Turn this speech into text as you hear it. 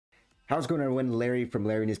How's it going, everyone? Larry from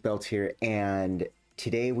Larry and His Belts here, and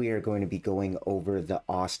today we are going to be going over the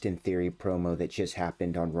Austin Theory promo that just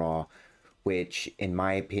happened on Raw, which, in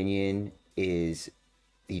my opinion, is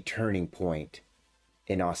the turning point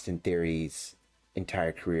in Austin Theory's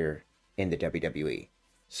entire career in the WWE.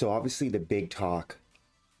 So obviously the big talk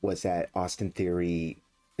was that Austin Theory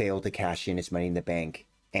failed to cash in his Money in the Bank,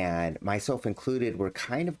 and myself included were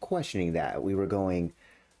kind of questioning that. We were going,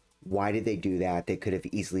 why did they do that? They could have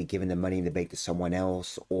easily given the Money in the Bank to someone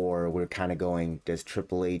else. Or we're kind of going, does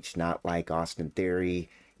Triple H not like Austin Theory?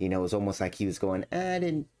 You know, it was almost like he was going, I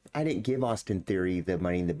didn't give Austin Theory the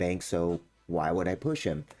Money in the Bank, so why would I push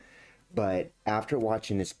him? But after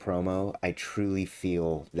watching this promo, I truly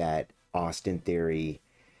feel that Austin Theory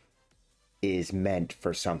is meant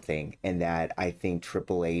for something, and that I think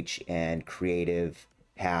Triple H and creative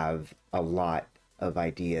have a lot of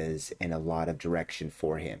ideas and a lot of direction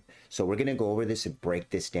for him. So we're going to go over this and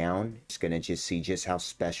break this down. It's going to just see just how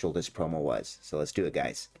special this promo was. So let's do it,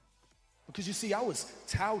 guys. Because you see, I was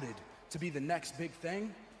touted to be the next big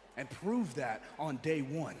thing and proved that on day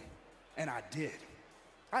one. And I did.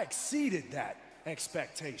 I exceeded that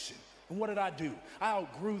expectation. And what did I do? I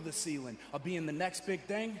outgrew the ceiling of being the next big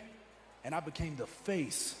thing, and I became the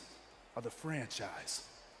face of the franchise.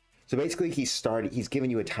 So basically he's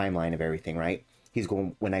giving you a timeline of everything, right? He's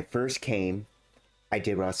going, when I first came, I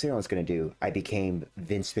did what I said I was going to do. I became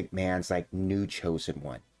Vince McMahon's like new chosen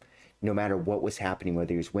one. No matter what was happening,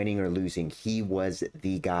 whether he was winning or losing, he was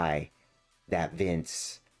the guy that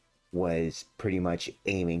Vince was pretty much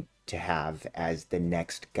aiming to have as the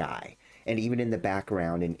next guy. And even in the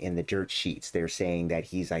background, in the dirt sheets, they're saying that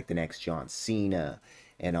he's like the next John Cena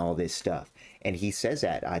and all this stuff. And he says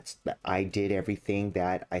that I did everything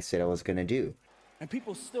that I said I was going to do. And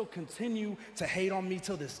people still continue to hate on me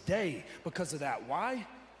till this day because of that. Why?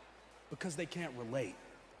 Because they can't relate.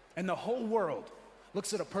 And the whole world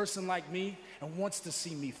looks at a person like me and wants to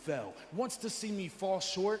see me fail, wants to see me fall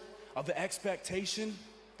short of the expectation.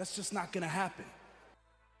 That's just not going to happen.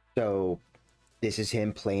 So this is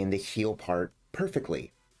him playing the heel part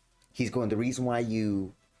perfectly. He's going, the reason why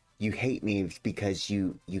you hate me is because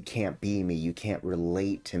you can't be me, you can't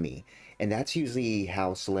relate to me. And that's usually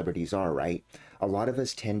how celebrities are, right? A lot of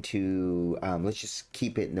us tend to, let's just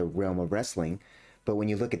keep it in the realm of wrestling, but when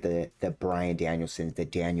you look at the Bryan Danielsons, the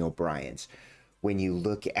Daniel Bryans, when you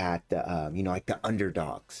look at the, like the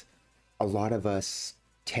underdogs, a lot of us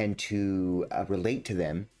tend to relate to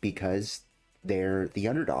them because they're the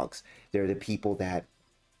underdogs. They're the people that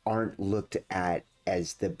aren't looked at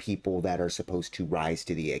as the people that are supposed to rise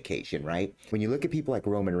to the occasion, right? When you look at people like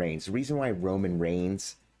Roman Reigns, the reason why Roman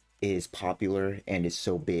Reigns is popular and is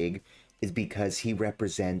so big is because he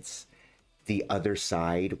represents the other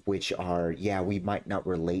side, which are, yeah, we might not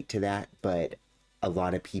relate to that, but a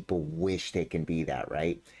lot of people wish they can be that,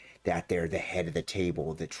 right? That they're the head of the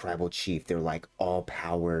table, the tribal chief, they're like all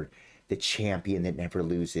powered, the champion that never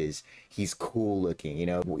loses. He's cool looking, you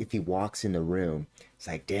know. If he walks in the room, it's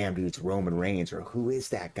like, damn, dude, it's Roman Reigns, or who is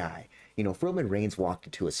that guy? You know, if Roman Reigns walked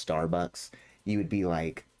into a Starbucks, you would be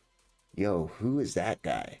like, yo, who is that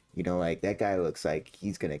guy? You know, like, that guy looks like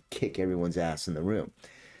he's gonna kick everyone's ass in the room.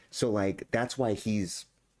 So like, that's why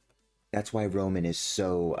Roman is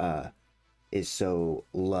so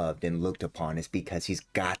loved and looked upon, is because he's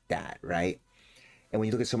got that, right? And when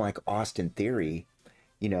you look at someone like Austin Theory,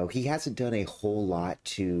 you know, he hasn't done a whole lot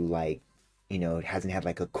to, like, you know, it hasn't had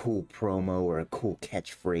like a cool promo or a cool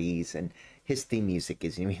catchphrase, and his theme music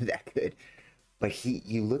isn't even that good. But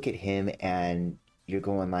you look at him and you're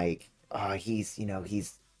going like, oh, he's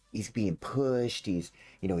being pushed. He's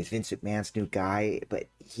Vince McMahon's new guy, but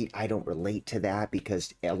I don't relate to that,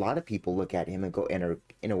 because a lot of people look at him and go, and are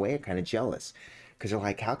in a way kind of jealous, because they're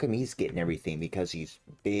like, how come he's getting everything? Because he's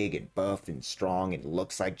big and buff and strong and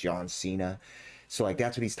looks like John Cena. So like,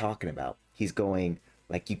 that's what he's talking about. He's going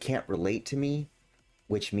like, you can't relate to me,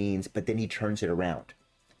 which means, but then he turns it around.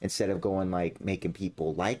 Instead of going like making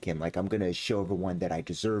people like him, like, I'm going to show everyone that I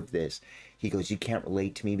deserve this. He goes, you can't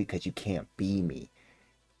relate to me because you can't be me.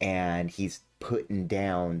 And he's putting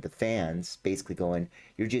down the fans, basically going,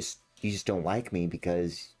 you just don't like me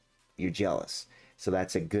because you're jealous. So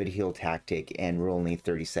that's a good heel tactic, and we're only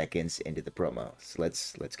 30 seconds into the promo. So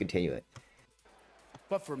let's continue it.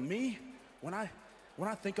 But for me, when I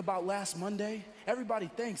think about last Monday, everybody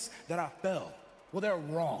thinks that I fell. Well, they're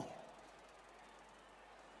wrong.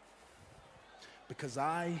 Because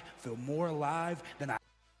I feel more alive than I...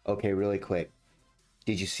 Okay, really quick.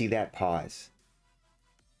 Did you see that pause?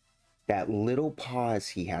 That little pause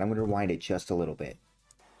he had. I'm going to rewind it just a little bit.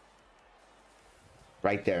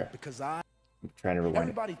 Right there. Because I'm trying to rewind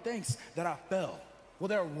everybody thinks that I fell. Well,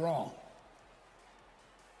 they're wrong.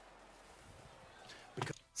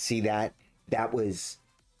 see that? That was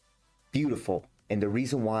beautiful. And the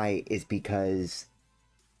reason why is because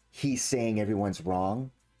he's saying everyone's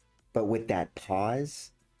wrong, but with that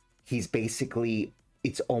pause, he's basically,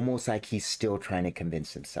 it's almost like he's still trying to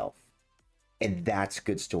convince himself. And that's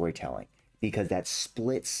good storytelling, because that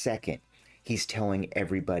split second, he's telling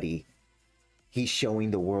everybody, he's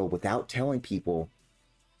showing the world without telling people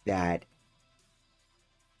that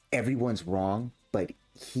everyone's wrong, but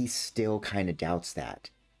he still kind of doubts that.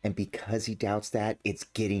 And because he doubts that, it's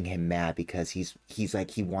getting him mad, because he's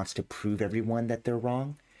like, he wants to prove everyone that they're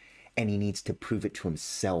wrong, and he needs to prove it to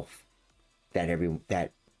himself that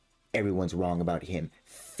everyone's wrong about him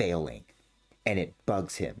failing. And it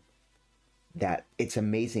bugs him. That it's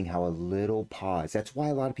amazing how a little pause, that's why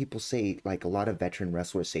a lot of people say, like a lot of veteran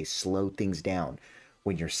wrestlers say, slow things down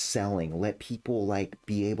when you're selling. Let people like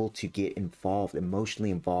be able to get involved,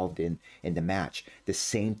 emotionally involved in the match. The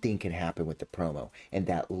same thing can happen with the promo. And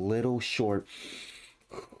that little short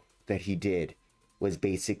that he did was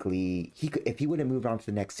basically, he could, if he would have moved on to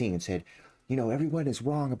the next scene and said, you know, everyone is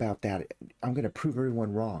wrong about that, I'm going to prove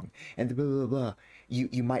everyone wrong, and blah, blah, blah,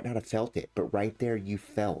 you might not have felt it, but right there you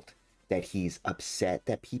felt that he's upset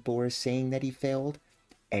that people are saying that he failed,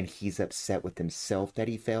 and he's upset with himself that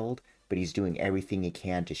he failed, but he's doing everything he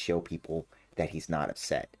can to show people that he's not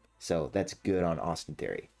upset. So that's good on Austin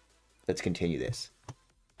Theory. Let's continue this.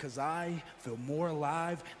 Because I feel more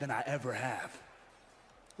alive than I ever have.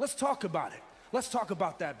 Let's talk about it. Let's talk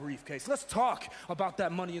about that briefcase. Let's talk about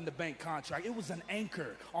that Money in the Bank contract. It was an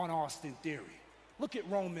anchor on Austin Theory. Look at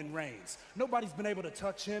Roman Reigns. Nobody's been able to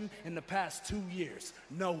touch him in the past 2 years.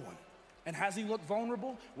 No one. And has he looked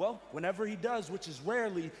vulnerable? Well, whenever he does, which is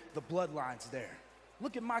rarely, the bloodline's there.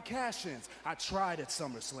 Look at my cash-ins. I tried at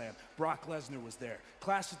SummerSlam. Brock Lesnar was there.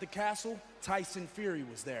 Clash at the Castle, Tyson Fury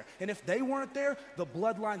was there. And if they weren't there, the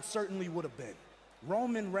bloodline certainly would have been.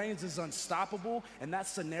 Roman Reigns is unstoppable, and that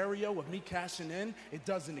scenario of me cashing in, it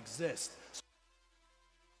doesn't exist.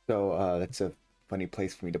 So that's a funny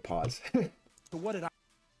place for me to pause. So what did I...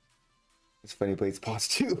 It's a funny place to pause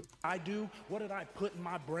too. I do? What did I put in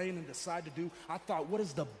my brain and decide to do? I thought, what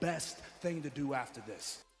is the best thing to do after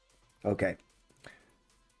this? Okay.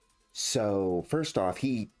 So first off,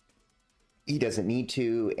 he doesn't need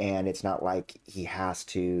to, and it's not like he has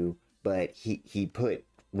to, but he put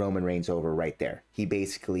Roman Reigns over right there. He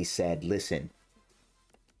basically said, listen,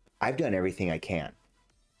 I've done everything I can,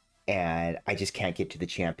 and I just can't get to the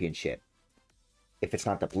championship. If it's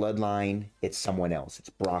not the bloodline, it's someone else. It's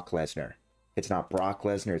Brock Lesnar. If it's not Brock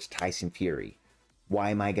Lesnar, it's Tyson Fury. Why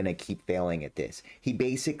am I going to keep failing at this? He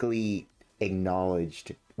basically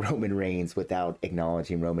acknowledged Roman Reigns without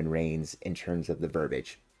acknowledging Roman Reigns in terms of the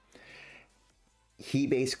verbiage. He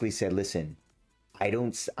basically said, listen,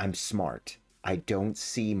 I'm smart. I don't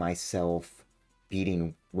see myself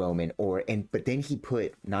beating Roman, but then he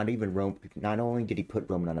put not only did he put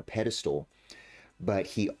Roman on a pedestal, but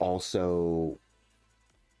he also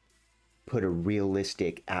put a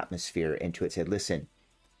realistic atmosphere into it. Said, listen,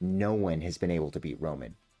 no one has been able to beat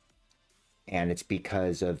Roman, and it's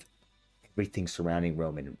because of everything surrounding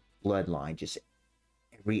Roman, bloodline, just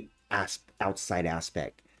every outside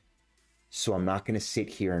aspect. So I'm not going to sit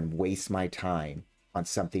here and waste my time on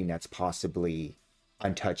something that's possibly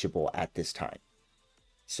untouchable at this time.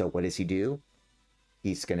 So what does he do?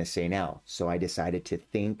 He's going to say now, so I decided to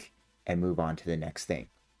think and move on to the next thing,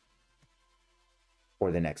 or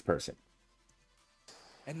the next person.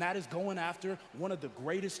 And that is going after one of the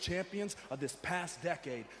greatest champions of this past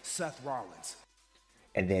decade, Seth Rollins.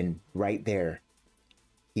 And then right there,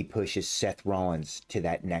 he pushes Seth Rollins to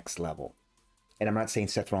that next level. And I'm not saying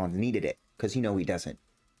Seth Rollins needed it, because you know he doesn't.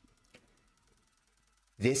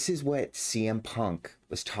 This is what CM Punk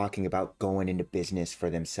was talking about going into business for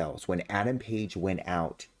themselves. When Adam Page went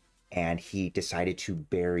out and he decided to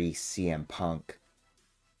bury CM Punk.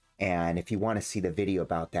 And if you want to see the video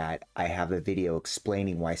about that, I have a video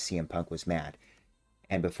explaining why CM Punk was mad.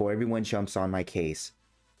 And before everyone jumps on my case,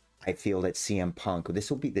 I feel that CM Punk, this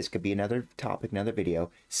could be another topic, another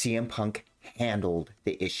video. CM Punk handled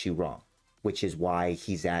the issue wrong, which is why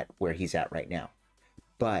he's at where he's at right now.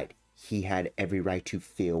 But he had every right to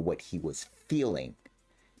feel what he was feeling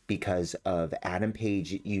because of Adam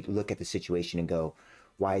Page. You look at the situation and go,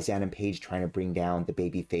 why is Adam Page trying to bring down the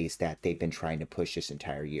babyface that they've been trying to push this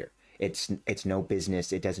entire year? It's no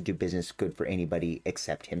business. It doesn't do business good for anybody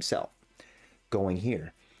except himself. Going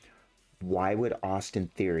here, why would Austin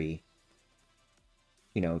Theory,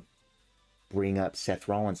 bring up Seth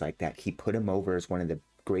Rollins like that? He put him over as one of the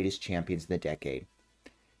greatest champions in the decade,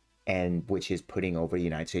 and which is putting over the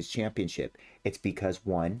United States Championship. It's because,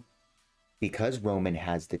 one, because Roman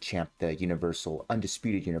has the universal,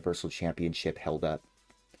 undisputed universal championship held up,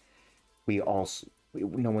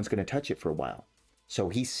 no one's going to touch it for a while. So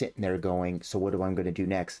he's sitting there going, so what am I going to do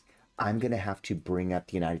next? I'm going to have to bring up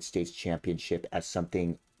the United States Championship as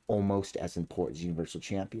something almost as important as Universal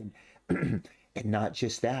Champion. And not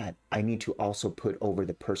just that, I need to also put over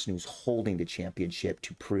the person who's holding the championship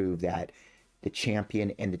to prove that the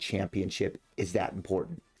champion and the championship is that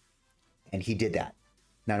important. And he did that.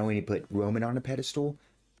 Not only did he put Roman on a pedestal,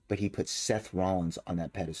 but he put Seth Rollins on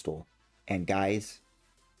that pedestal. And guys,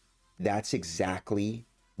 that's exactly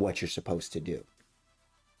what you're supposed to do.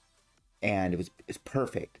 And it's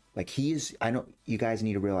perfect. Like, you guys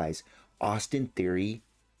need to realize Austin Theory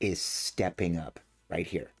is stepping up right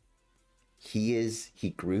here.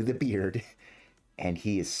 He grew the beard and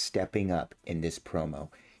he is stepping up in this promo.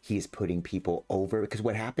 He is putting people over, because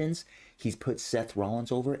what happens, he's put Seth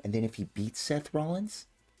Rollins over, and then if he beats Seth Rollins,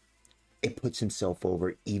 it puts himself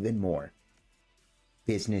over even more.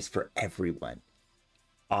 Business for everyone.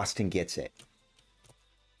 Austin gets it.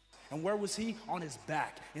 And where was he? On his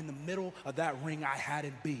back, in the middle of that ring I had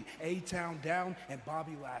him beat. A-Town down and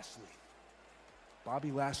Bobby Lashley.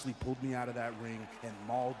 Bobby Lashley pulled me out of that ring and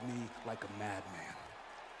mauled me like a madman.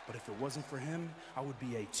 But if it wasn't for him, I would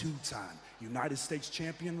be a two-time United States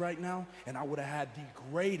champion right now, and I would have had the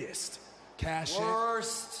greatest cash-in.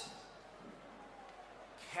 Worst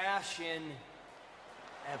cash-in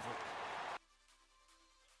ever.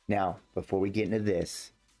 Now, before we get into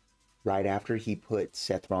this, right after he put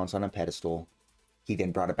Seth Rollins on a pedestal, he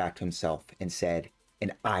then brought it back to himself and said,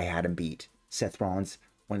 and I had him beat. Seth Rollins,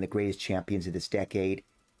 one of the greatest champions of this decade,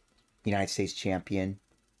 United States champion,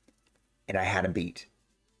 and I had him beat.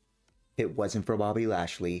 It wasn't for Bobby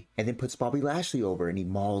Lashley, and then puts Bobby Lashley over and he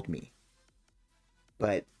mauled me.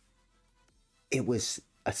 But it was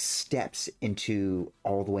a steps into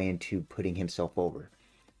all the way into putting himself over.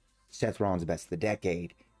 Seth Rollins, the best of the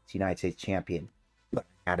decade, is United States champion, but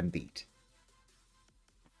I had him beat.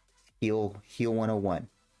 Heel 101.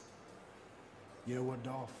 You know what,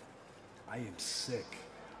 Dolph? I am sick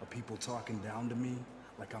of people talking down to me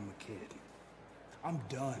like I'm a kid. I'm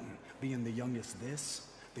done being the youngest this,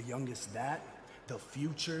 the youngest that, the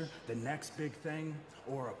future, the next big thing,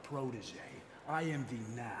 or a protege. I am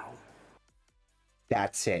the now.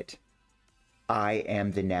 That's it. I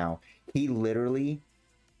am the now. He literally,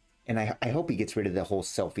 and I hope he gets rid of the whole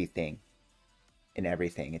selfie thing and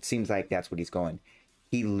everything. It seems like that's what he's going.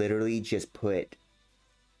 He literally just put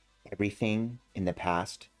everything in the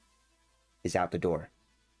past is out the door.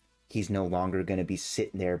 He's no longer going to be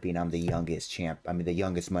sitting there being, I'm the youngest champ. I'm the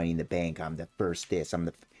youngest Money in the Bank. I'm the first this.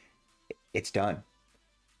 It's done.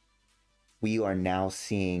 We are now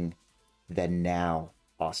seeing the now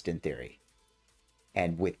Austin Theory.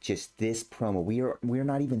 And with just this promo, we're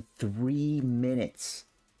not even 3 minutes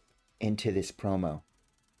into this promo.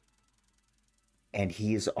 And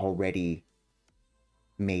he has already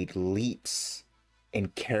made leaps in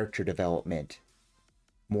character development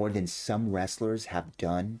more than some wrestlers have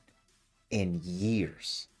done in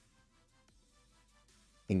years.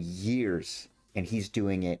 In years. And he's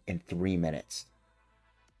doing it in 3 minutes.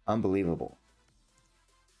 Unbelievable.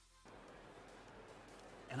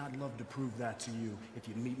 And I'd love to prove that to you if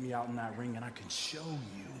you meet me out in that ring and I can show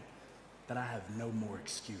you that I have no more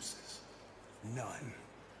excuses. None.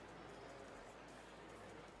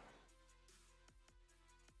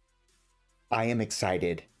 I am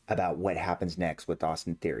excited about what happens next with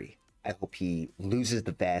Austin Theory. I hope he loses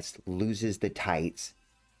the vest, loses the tights,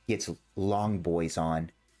 gets long boys on.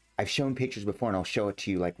 I've shown pictures before and I'll show it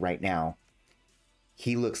to you like right now.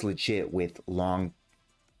 He looks legit with long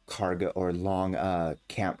cargo or long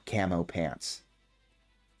camo pants.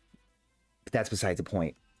 But that's besides the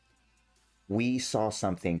point. We saw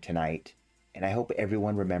something tonight, and I hope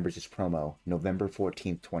everyone remembers this promo, November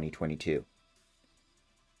 14th, 2022.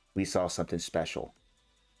 We saw something special.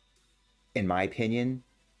 In my opinion,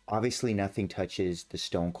 obviously nothing touches the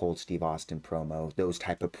Stone Cold Steve Austin promo, those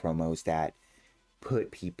type of promos that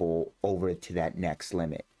put people over to that next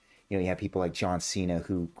limit. You know, you have people like John Cena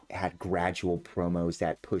who had gradual promos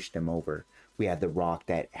that pushed them over. We had The Rock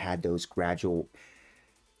that had those gradual,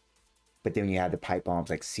 but then you had the pipe bombs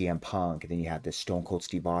like CM Punk, and then you have the Stone Cold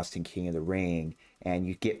Steve Austin King of the Ring, and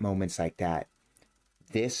you get moments like that.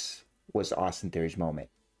 This was Austin Theory's moment.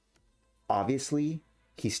 Obviously,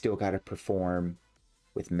 he's still got to perform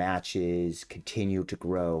with matches, continue to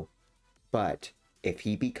grow, but if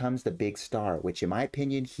he becomes the big star, which in my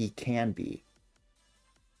opinion he can be,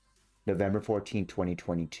 November 14,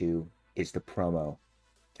 2022 is the promo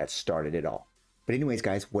that started it all. But anyways,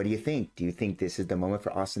 guys, what do you think? Do you think this is the moment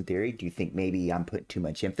for Austin Theory? Do you think maybe I'm putting too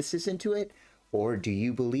much emphasis into it? Or do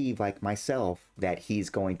you believe, like myself, that he's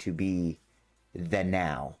going to be the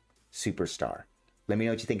now superstar? Let me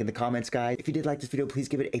know what you think in the comments, guys. If you did like this video, please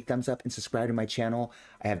give it a thumbs up and subscribe to my channel.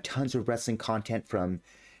 I have tons of wrestling content, from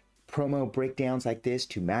promo breakdowns like this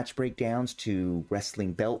to match breakdowns to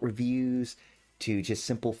wrestling belt reviews to just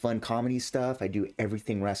simple fun comedy stuff. I do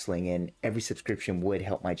everything wrestling, and every subscription would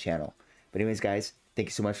help my channel. But anyways, guys, thank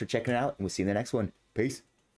you so much for checking it out, and we'll see you in the next one. Peace.